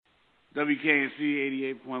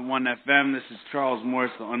WKNC 88.1 FM. This is Charles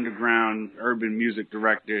Morris, the underground urban music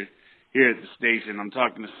director here at the station. I'm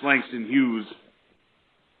talking to Slangston Hughes.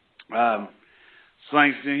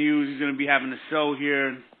 Slangston Hughes, he's going to be having a show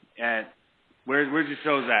here at, where's your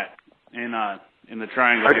shows at in the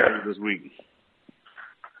Triangle this week?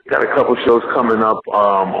 Got a couple shows coming up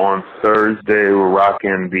on Thursday. We're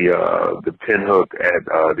rocking the Pinhook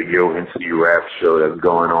at the Yo NCU Rap show that's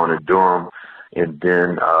going on in Durham. And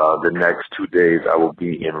then the next 2 days I will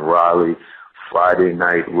be in Raleigh. Friday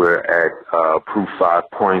night we're at Proof 5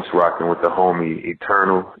 Points rocking with the homie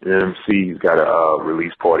Eternal MC. He's got a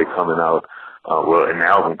release party coming out. An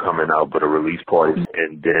album coming out, but a release party.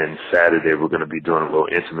 And then Saturday we're going to be doing a little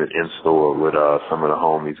intimate in-store with some of the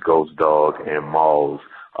homies, Ghost Dog and Malls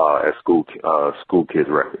at School Kids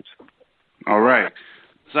Records. All right.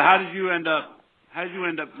 So how did you end up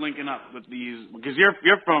linking up with these? Because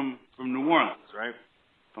you're from New Orleans, right?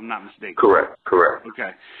 If I'm not mistaken. Correct. Okay.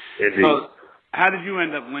 Indeed. So how did you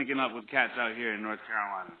end up linking up with cats out here in North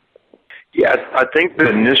Carolina? Yeah, I think the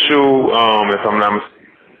initial, if I'm not mistaken,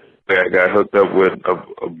 I got hooked up with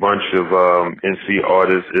a bunch of NC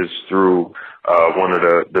artists is through one of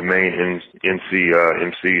the main NC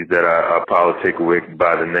MCs that I politic with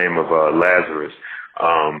by the name of Lazarus.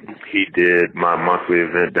 He did my monthly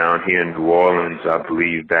event down here in New Orleans, I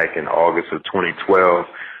believe, back in August of 2012.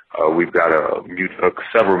 We've got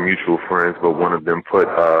several mutual friends, but one of them put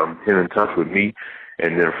him in touch with me.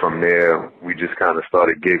 And then from there, we just kind of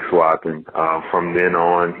started gig swapping. From then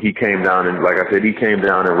on, he came down and, like I said, he came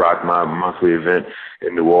down and rocked my monthly event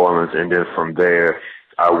in New Orleans. And then from there,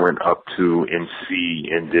 I went up to MC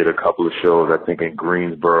and did a couple of shows, I think, in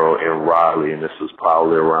Greensboro and Raleigh. And this was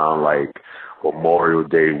probably around like Memorial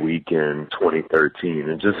Day weekend 2013.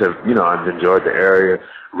 And just have, I've enjoyed the area,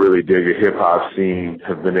 really dig the hip hop scene,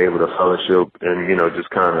 have been able to fellowship and, just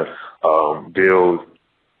kind of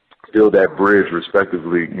build that bridge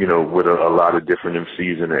respectively, with a lot of different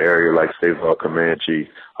MCs in the area like Stave Comanche,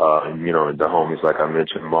 and the homies like I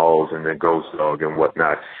mentioned, Malls and then Ghost Dog and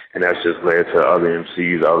whatnot. And that's just led to other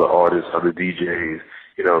MCs, other artists, other DJs,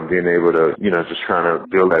 being able to, just trying to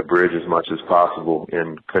build that bridge as much as possible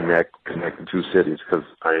and connect the two cities because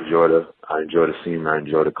I enjoy the scene, I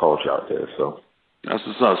enjoy the culture out there. So that's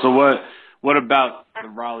what's up. So what about the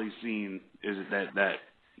Raleigh scene is it that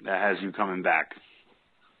has you coming back?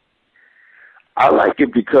 I like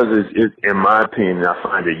it because it's, in my opinion, I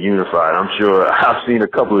find it unified. I'm sure I've seen a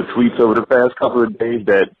couple of tweets over the past couple of days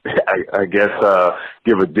that I guess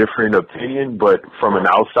give a different opinion, but from an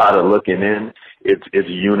outsider looking in, it's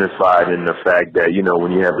unified in the fact that,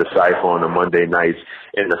 when you have the cypher on the Monday nights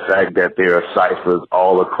and the fact that there are ciphers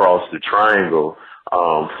all across the triangle,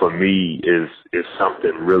 for me is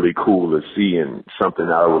something really cool to see and something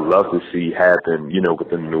I would love to see happen,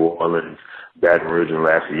 within New Orleans, Baton Rouge, and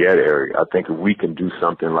Lafayette area. I think if we can do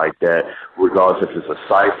something like that, regardless if it's a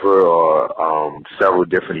cipher or several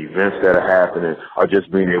different events that are happening, or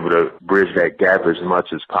just being able to bridge that gap as much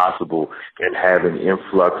as possible and have an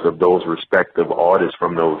influx of those respective artists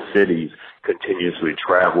from those cities continuously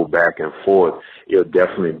travel back and forth, it'll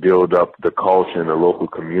definitely build up the culture and the local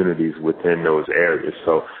communities within those areas.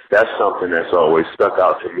 So that's something that's always stuck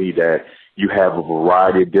out to me, that you have a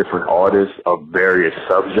variety of different artists of various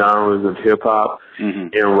subgenres of hip-hop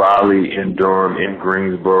in Raleigh, in Durham, in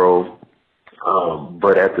Greensboro,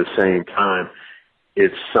 but at the same time,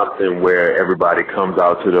 it's something where everybody comes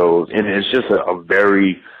out to those, and it's just a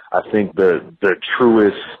very, I think, the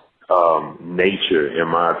truest nature, in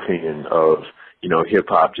my opinion, of,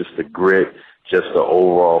 hip-hop, just the grit, just the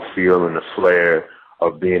overall feel and the flair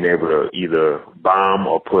of being able to either bomb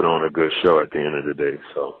or put on a good show at the end of the day.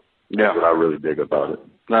 So that's what I really dig about it.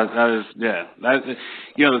 That is,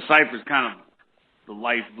 the cypher's kind of the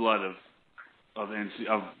lifeblood of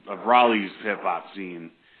Raleigh's hip-hop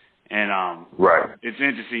scene. And right. It's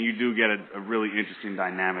interesting. You do get a really interesting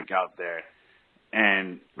dynamic out there.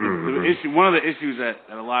 And one of the issues that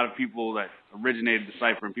a lot of people that originated the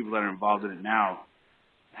cypher and people that are involved in it now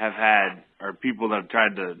have had are people that have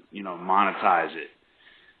tried to, monetize it.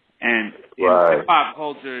 And in hip-hop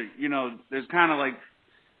culture, there's kind of like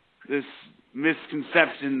this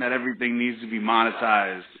misconception that everything needs to be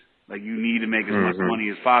monetized. Like you need to make as much money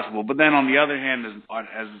as possible. But then on the other hand,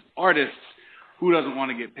 as artists, who doesn't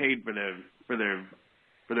want to get paid for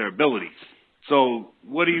their abilities? So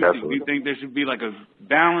what do you think? Do you think there should be like a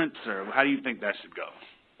balance, or how do you think that should go?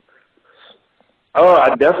 Oh,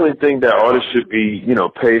 I definitely think that artists should be,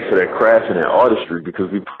 paid for their craft and their artistry,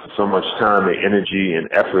 because we put so much time and energy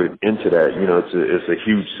and effort into that. It's a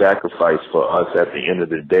huge sacrifice for us at the end of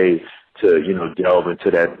the day to, delve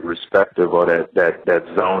into that perspective or that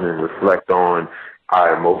zone and reflect on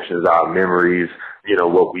our emotions, our memories,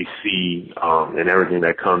 what we see, and everything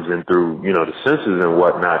that comes in through, the senses and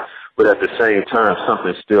whatnot. But at the same time,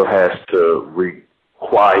 something still has to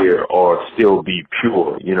require or still be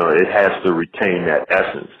pure. It has to retain that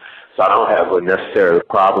essence. So I don't have a necessarily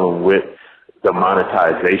problem with the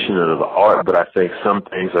monetization of the art, but I think some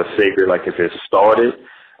things are sacred. Like if it started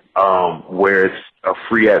where it's a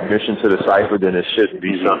free admission to the cipher, then it shouldn't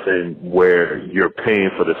be something where you're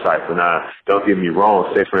paying for the cipher. Now, don't get me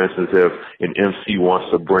wrong. Say, for instance, if an MC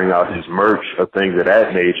wants to bring out his merch or things of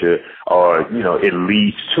that nature, or, it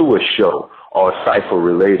leads to a show or a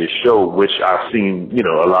cipher-related show, which I've seen,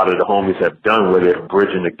 a lot of the homies have done with it,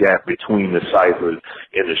 bridging the gap between the ciphers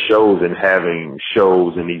and the shows and having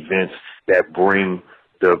shows and events that bring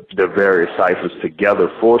the various ciphers together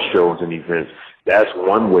for shows and events. That's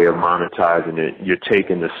one way of monetizing it. You're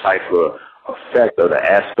taking the cipher effect or the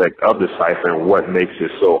aspect of the cipher and what makes it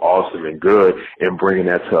so awesome and good and bringing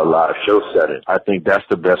that to a live show setting. I think that's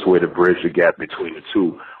the best way to bridge the gap between the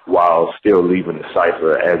two while still leaving the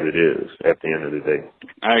cipher as it is at the end of the day.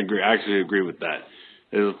 I agree. I actually agree with that.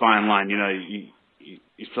 There's a fine line. You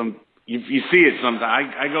see it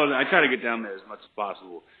sometimes. I try to get down there as much as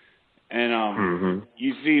possible. And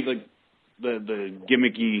you see the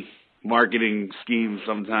gimmicky marketing schemes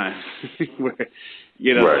sometimes where,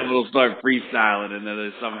 right. People start freestyling and then they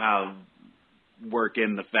somehow work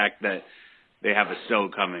in the fact that they have a show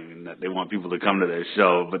coming and that they want people to come to their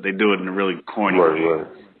show, but they do it in a really corny way. Right.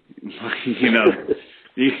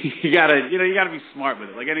 you gotta be smart with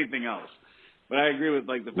it, like anything else. But I agree with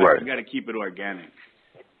the fact that you gotta keep it organic.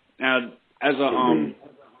 Now, as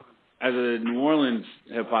a New Orleans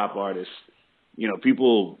hip hop artist,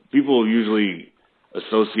 people usually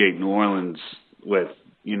associate New Orleans with,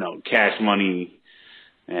 Cash Money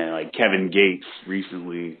and like Kevin Gates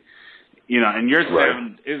recently, and your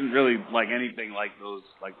sound isn't really like anything like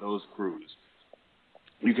those crews.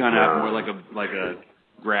 You kind of have more like a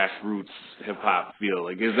grassroots hip hop feel.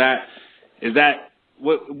 Like, is that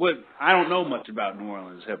what I don't know much about New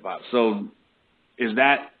Orleans hip hop. So is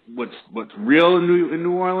that what's real in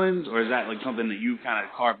New Orleans, or is that like something that you kind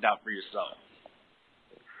of carved out for yourself?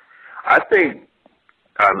 I think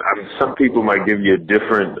some people might give you a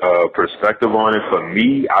different perspective on it. For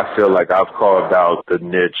me, I feel like I've carved out the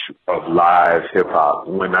niche of live hip-hop.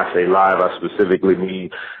 When I say live, I specifically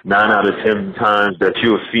mean 9 out of 10 times that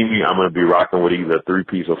you'll see me, I'm going to be rocking with either a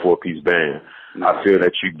 3-piece or 4-piece band. I feel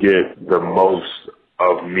that you get the most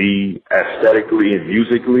of me aesthetically and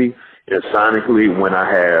musically and sonically when I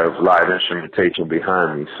have live instrumentation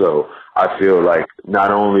behind me. So I feel like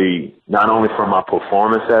not only from my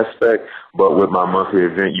performance aspect, but with my monthly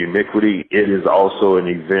event Uniquity, it is also an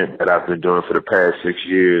event that I've been doing for the past 6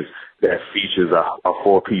 years that features a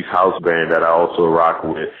 4-piece house band that I also rock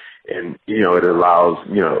with. And, it allows,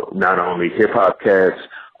 not only hip-hop cats,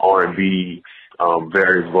 R&B,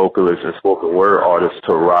 various vocalists and spoken word artists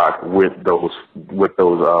to rock with those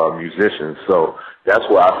musicians. So that's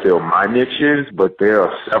where I feel my niche is, but there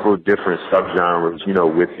are several different subgenres,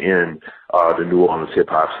 within the New Orleans hip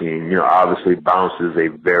hop scene. Obviously bounce is a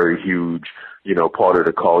very huge, part of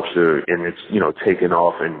the culture, and it's, taken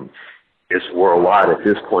off and it's worldwide at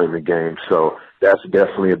this point in the game. So that's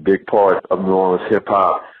definitely a big part of New Orleans hip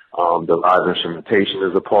hop. The live instrumentation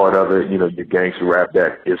is a part of it. Your gangster rap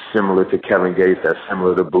that is similar to Kevin Gates, that's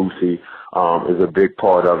similar to Boosie, is a big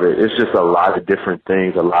part of it. It's just a lot of different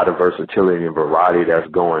things, a lot of versatility and variety that's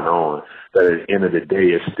going on. That at the end of the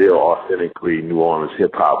day is still authentically New Orleans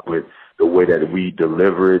hip hop with the way that we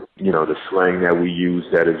deliver it, the slang that we use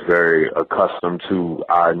that is very accustomed to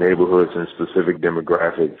our neighborhoods and specific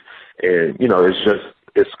demographics. And,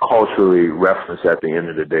 it's culturally referenced at the end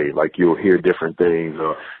of the day. Like, you'll hear different things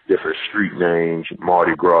or different street names,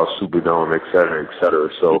 Mardi Gras, Superdome, et cetera, et cetera.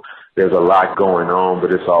 So there's a lot going on,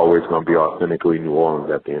 but it's always going to be authentically New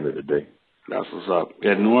Orleans at the end of the day. That's what's up.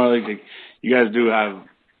 Yeah, New Orleans, you guys do have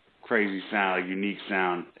crazy sound, unique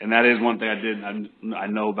sound. And that is one thing I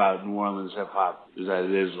know about New Orleans hip hop, is that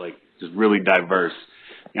it is just really diverse.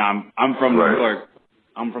 I'm from New York.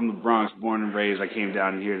 I'm from the Bronx, born and raised. I came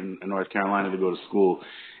down here in North Carolina to go to school.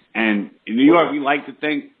 And in New York, we like to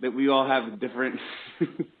think that we all have a different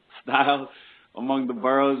style among the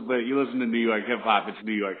boroughs, but you listen to New York hip-hop, it's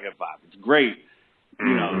New York hip-hop. It's great.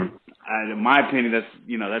 In my opinion,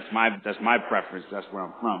 that's my preference. That's where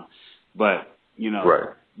I'm from. But,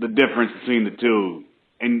 the difference between the two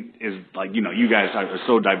is you guys are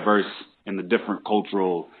so diverse in the different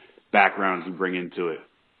cultural backgrounds you bring into it.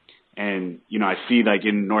 And, you know, I see like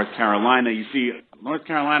in North Carolina, you see North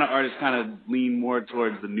Carolina artists kind of lean more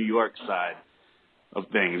towards the New York side of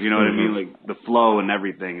things. You know what I mean? Like the flow and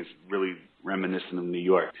everything is really reminiscent of New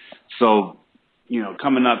York. So, you know,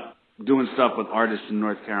 coming up, doing stuff with artists in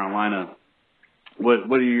North Carolina, what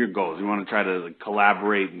are your goals? You want to try to like,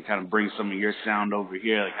 collaborate and kind of bring some of your sound over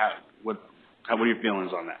here? Like, what are your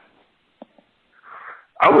feelings on that?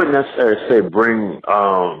 I wouldn't necessarily say bring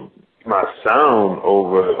my sound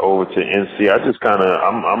over to NC. I just kind of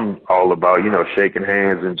I'm all about, you know, shaking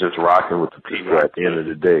hands and just rocking with the people at the end of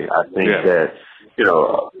the day. I think that, you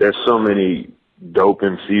know, there's so many dope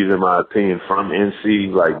MCs in my opinion from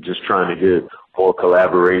NC, like just trying to get more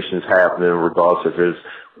collaborations happening regardless if it's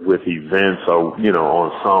with events or, you know,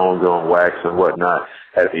 on songs, on wax and whatnot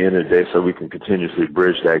at the end of the day, so we can continuously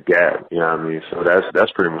bridge that gap, you know what I mean? So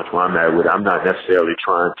that's pretty much where I'm at with it. I'm not necessarily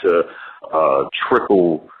trying to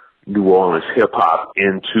trickle New Orleans hip hop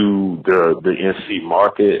into the NC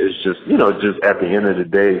market. It's just, you know, just at the end of the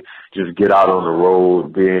day, just get out on the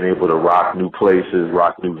road, being able to rock new places,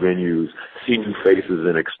 rock new venues, see new faces,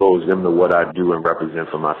 and expose them to what I do and represent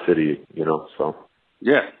for my city, you know, so.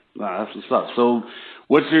 Yeah, nah, that's what's up. So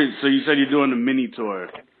so you said you're doing the mini tour.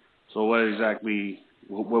 So what exactly,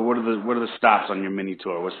 what are the stops on your mini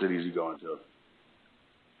tour? What cities are you going to?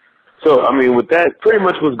 So, I mean, with that, pretty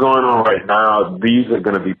much what's going on right now, these are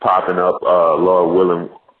going to be popping up, Lord willing,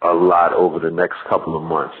 a lot over the next couple of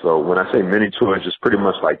months. So when I say mini tour, it's just pretty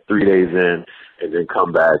much like 3 days in and then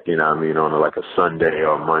come back, you know what I mean, on like a Sunday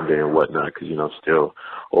or Monday and whatnot, because, you know, still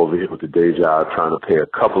over here with the day job trying to pay a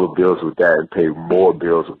couple of bills with that and pay more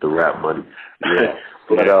bills with the rap money. Yeah.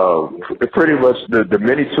 But pretty much the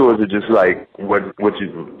mini tours are just like what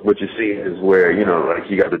you see is where, you know, like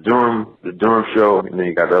you got the Durham show, and then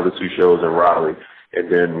you got the other 2 shows in Raleigh,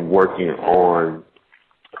 and then working on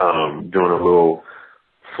doing a little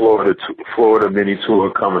Florida mini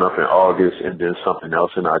tour coming up in August, and then something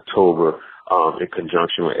else in October in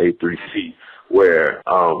conjunction with A3C, where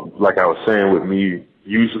like I was saying, with me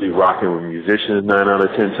usually rocking with musicians 9 out of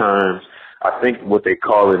 10 times, I think what they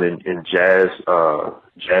call it in jazz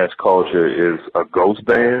culture is a ghost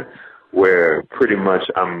band, where pretty much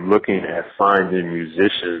I'm looking at finding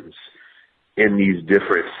musicians in these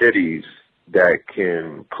different cities that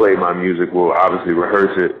can play my music. We'll obviously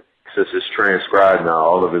rehearse it. Since it's transcribed now,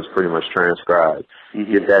 all of it's pretty much transcribed.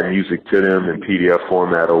 Get that music to them in PDF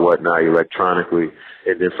format or whatnot electronically,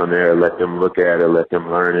 and then from there let them look at it, let them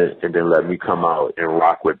learn it, and then let me come out and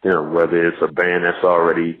rock with them, whether it's a band that's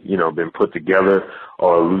already, you know, been put together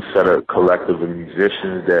or a loose set of collective of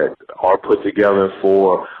musicians that are put together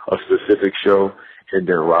for a specific show, and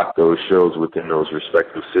then rock those shows within those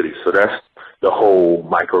respective cities. So that's the whole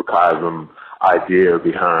microcosm idea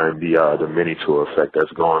behind the mini tour effect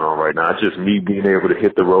that's going on right now. It's just me being able to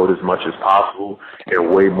hit the road as much as possible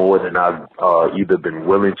and way more than I've either been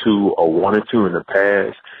willing to or wanted to in the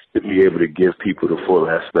past, to be able to give people the full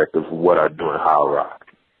aspect of what I do and how I rock.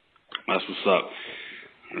 That's what's up.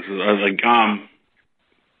 Like,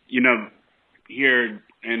 you know, here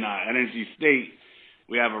in at NC State,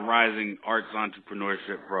 we have a rising arts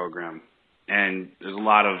entrepreneurship program, and there's a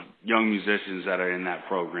lot of young musicians that are in that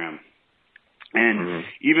program. And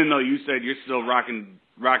even though you said you're still rocking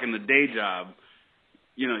the day job,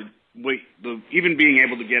 you know, even being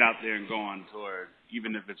able to get out there and go on tour,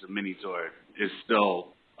 even if it's a mini tour, is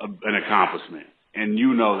still an accomplishment. And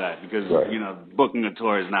you know that because, you know, booking a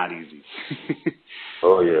tour is not easy.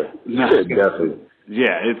 Oh, yeah. Definitely.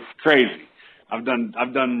 Yeah, it's crazy. I've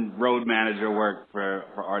done road manager work for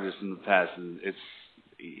artists in the past, and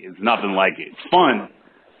it's nothing like it. It's fun,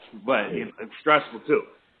 but it's stressful too.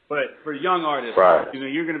 But for young artists, you know,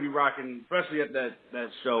 you're going to be rocking, especially at that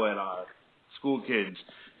show at School Kids,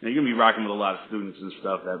 you know, you're going to be rocking with a lot of students and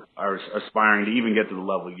stuff that are aspiring to even get to the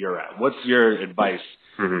level you're at. What's your advice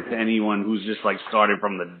to anyone who's just like started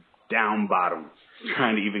from the down bottom,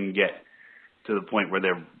 trying to even get to the point where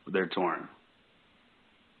they're touring?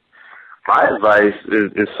 My advice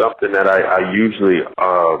is something that I usually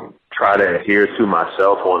try to adhere to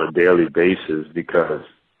myself on a daily basis, because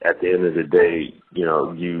at the end of the day, you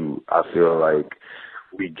know, I feel like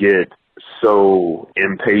we get so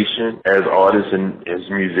impatient as artists and as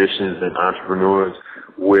musicians and entrepreneurs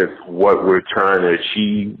with what we're trying to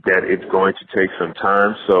achieve that it's going to take some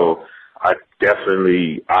time. So I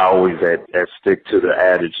always stick to the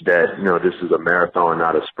adage that, you know, this is a marathon,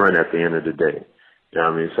 not a sprint at the end of the day. You know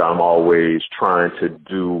what I mean? So I'm always trying to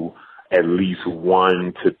do at least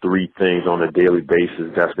 1 to 3 things on a daily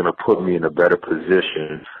basis that's going to put me in a better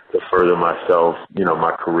position to further myself, you know,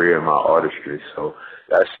 my career and my artistry. So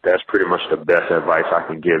that's pretty much the best advice I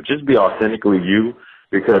can give. Just be authentically you.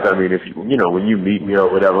 Because, I mean, if you know, when you meet me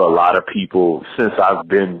or whatever, a lot of people, since I've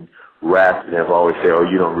been rapping, have always said, oh,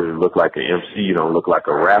 you don't really look like an MC, you don't look like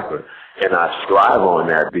a rapper. And I strive on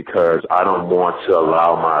that because I don't want to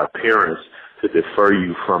allow my appearance to defer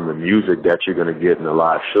you from the music that you're going to get in the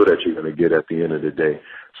live show that you're going to get at the end of the day.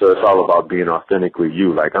 So it's all about being authentically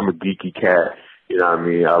you. Like, I'm a geeky cat, you know what I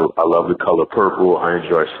mean? I love the color purple. I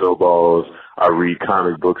enjoy snowballs. I read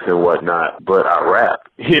comic books and whatnot, but I rap,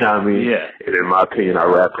 you know what I mean? Yeah. And in my opinion, I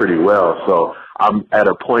rap pretty well. So I'm at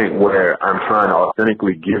a point where I'm trying to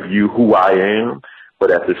authentically give you who I am,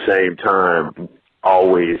 but at the same time,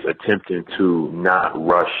 always attempting to not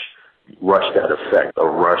rush that effect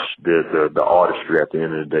or rush the artistry at the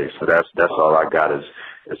end of the day. So that's all I got is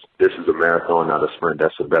this is a marathon, not a sprint.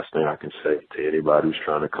 That's the best thing I can say to anybody who's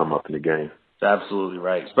trying to come up in the game. That's absolutely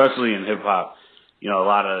right, especially in hip hop. You know, a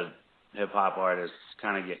lot of hip hop artists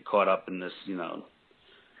kind of get caught up in this, you know,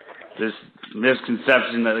 this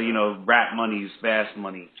misconception that, you know, rap money is fast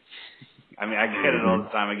money. I mean, I get it all the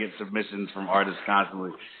time. I get submissions from artists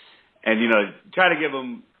constantly. And, you know, try to give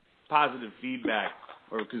them positive feedback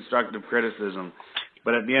or constructive criticism.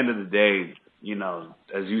 But at the end of the day, you know,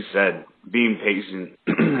 as you said, being patient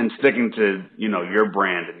and sticking to, you know, your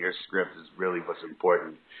brand and your script is really what's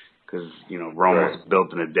important. Because, you know, Rome was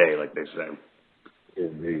built in a day, like they say.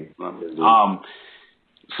 Indeed.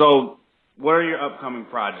 So what are your upcoming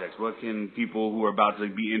projects? What can people who are about to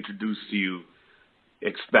be introduced to you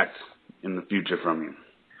expect in the future from you?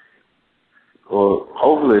 Well,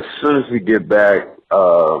 hopefully as soon as we get back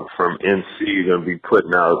from NC, you're going to be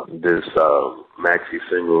putting out this maxi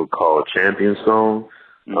single called Champion Song,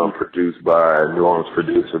 produced by a New Orleans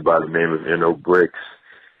producer by the name of N.O. Bricks.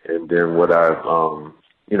 And then what I've,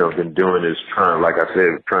 you know, been doing is trying to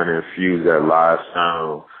infuse that live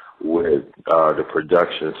sound with the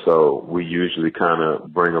production. So we usually kind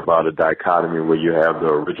of bring about a dichotomy where you have the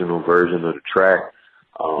original version of the track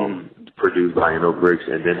produced by N.O. Bricks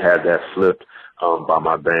and then have that flipped by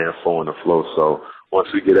my band, Four on the Flow. So once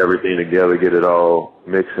we get everything together, get it all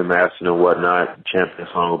mixed and mastered and whatnot, Champion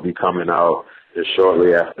Song will be coming out. And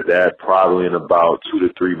shortly after that, probably in about 2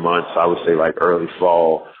 to 3 months, I would say like early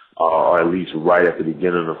fall, or at least right at the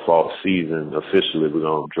beginning of the fall season, officially we're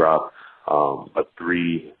going to drop a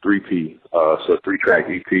three-track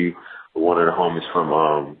EP with one of the homies from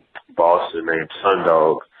Boston named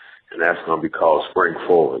Sundog, and that's going to be called Spring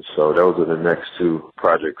Forward. So those are the next 2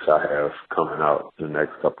 projects I have coming out in the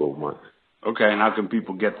next couple of months. Okay, and how can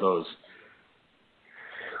people get those?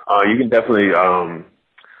 You can definitely,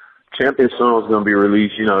 Champion Song is going to be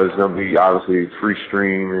released. You know, it's going to be obviously free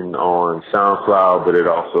streaming on SoundCloud, but it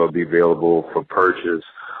also will be available for purchase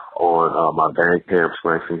on my Bandcamp,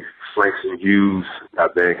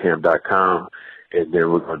 SlangsonHughes.bandcamp.com. And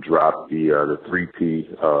then we're going to drop the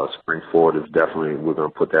 3P, Spring Forward is definitely, we're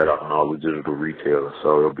going to put that out on all the digital retailers.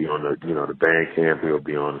 So it'll be on the, you know, the Bandcamp, it'll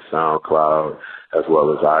be on the SoundCloud, as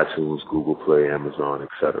well as iTunes, Google Play, Amazon,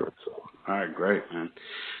 etc. So. All right, great, man.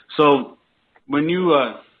 So when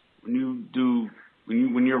you're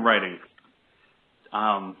writing,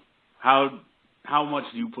 how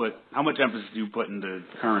much emphasis do you put into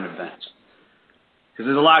current events? Because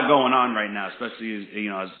there's a lot going on right now, especially as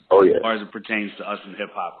far as it pertains to us in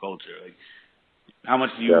hip hop culture. Like, how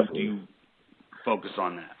much do you focus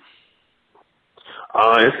on that?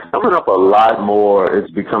 It's coming up a lot more. It's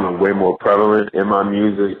becoming way more prevalent in my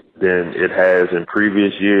music than it has in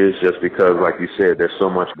previous years, just because, like you said, there's so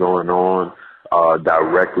much going on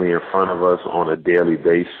directly in front of us on a daily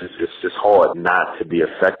basis. It's just hard not to be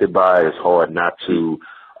affected by it. It's hard not to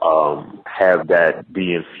have that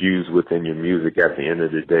be infused within your music at the end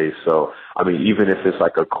of the day. So, I mean, even if it's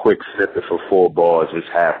like a quick snippet for 4 bars, it's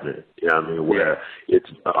happening. You know what I mean? Where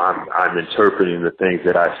I'm interpreting the things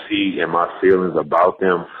that I see and my feelings about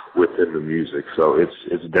them within the music. So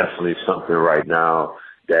it's definitely something right now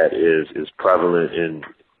that is prevalent in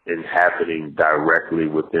happening directly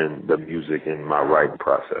within the music and my writing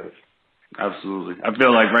process. Absolutely. I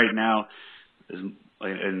feel like right now, and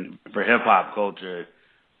for hip hop culture,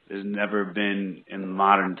 there's never been in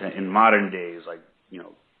modern days, like, you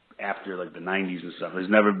know, after like the 90s and stuff, there's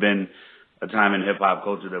never been a time in hip hop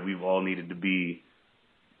culture that we've all needed to be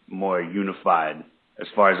more unified as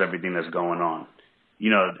far as everything that's going on. You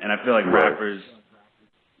know, and I feel like rappers,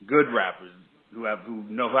 good rappers who have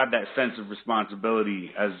that sense of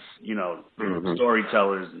responsibility as, you know,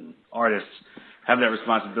 storytellers and artists have that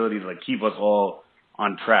responsibility to like keep us all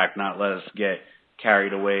on track, not let us get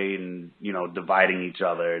carried away and, you know, dividing each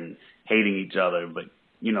other and hating each other, but,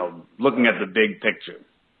 you know, looking at the big picture.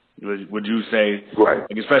 Would you say, like,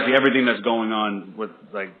 especially everything that's going on with,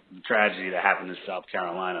 like, the tragedy that happened in South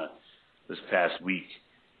Carolina, this past week.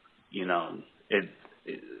 You know, it's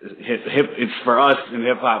for us in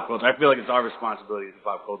hip hop culture. I feel like it's our responsibility in hip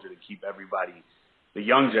hop culture to keep everybody, the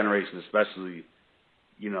young generation especially,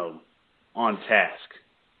 you know, on task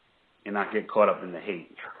and not get caught up in the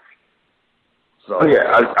hate. So,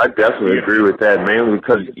 I definitely agree with that, mainly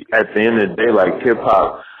because at the end of the day, like hip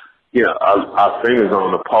hop, you know, our fingers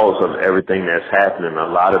on the pulse of everything that's happening. A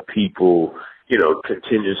lot of people, you know,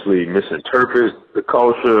 continuously misinterpret the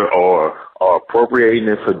culture or appropriating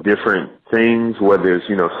it for different things, whether it's,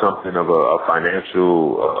 you know, something of a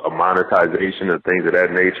financial, a monetization of things of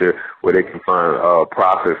that nature where they can find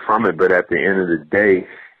profit from it. But at the end of the day,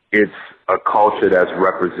 it's a culture that's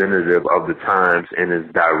representative of the times and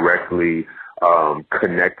is directly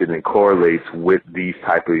connected and correlates with these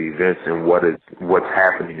type of events and what's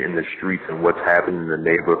happening in the streets and what's happening in the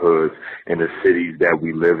neighborhoods and the cities that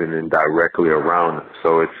we live in and directly around us.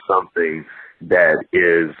 So it's something that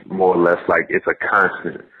is more or less like it's a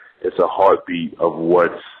constant. It's a heartbeat of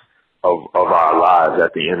of our lives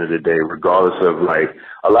at the end of the day, regardless of, like,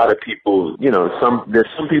 a lot of people, you know, there's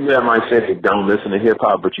some people that might say they don't listen to hip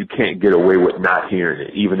hop, but you can't get away with not hearing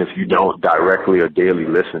it, even if you don't directly or daily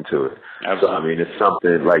listen to it. Absolutely. So, I mean, it's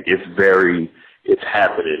something like it's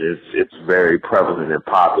happening. It's very prevalent in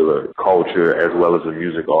popular culture as well as the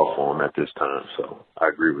music art form at this time. So I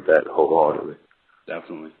agree with that wholeheartedly.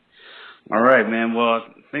 Definitely. All right, man. Well, I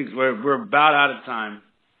think we're about out of time,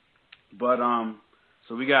 but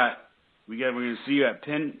so we're gonna see you at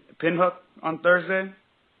Pinhook on Thursday.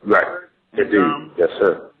 Right. Indeed. Yes,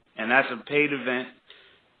 sir. And that's a paid event.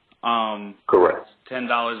 Correct.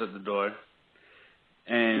 $10 at the door.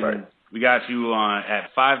 And right. We got you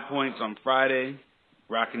at 5 Points on Friday,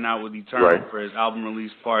 rocking out with Eternal for his album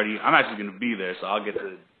release party. I'm actually gonna be there, so I'll get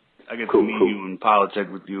to meet you and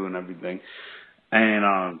politic with you and everything.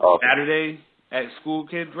 And Saturday at School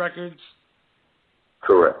Kids Records.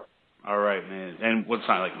 Correct. All right, man. And what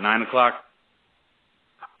time? Like 9 o'clock?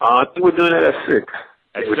 I think we're doing it at 6.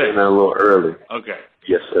 At 6? We're doing that a little early. Okay.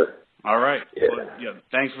 Yes, sir. All right. Yeah. Well,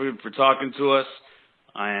 thanks for talking to us.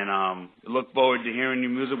 And look forward to hearing your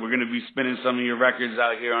music. We're going to be spinning some of your records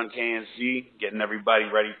out here on KNC, getting everybody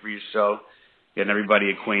ready for your show, getting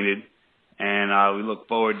everybody acquainted. And we look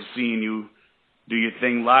forward to seeing you do your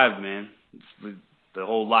thing live, man. The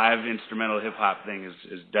whole live instrumental hip-hop thing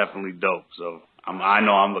is definitely dope. So I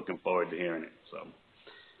know I'm looking forward to hearing it. So,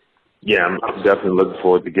 yeah, I'm definitely looking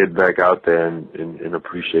forward to get back out there and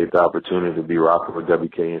appreciate the opportunity to be rocking with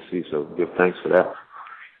WKNC. So give thanks for that.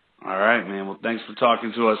 All right, man. Well, thanks for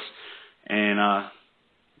talking to us, and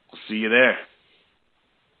we'll see you there.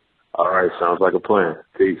 All right, sounds like a plan.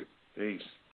 Peace. Peace.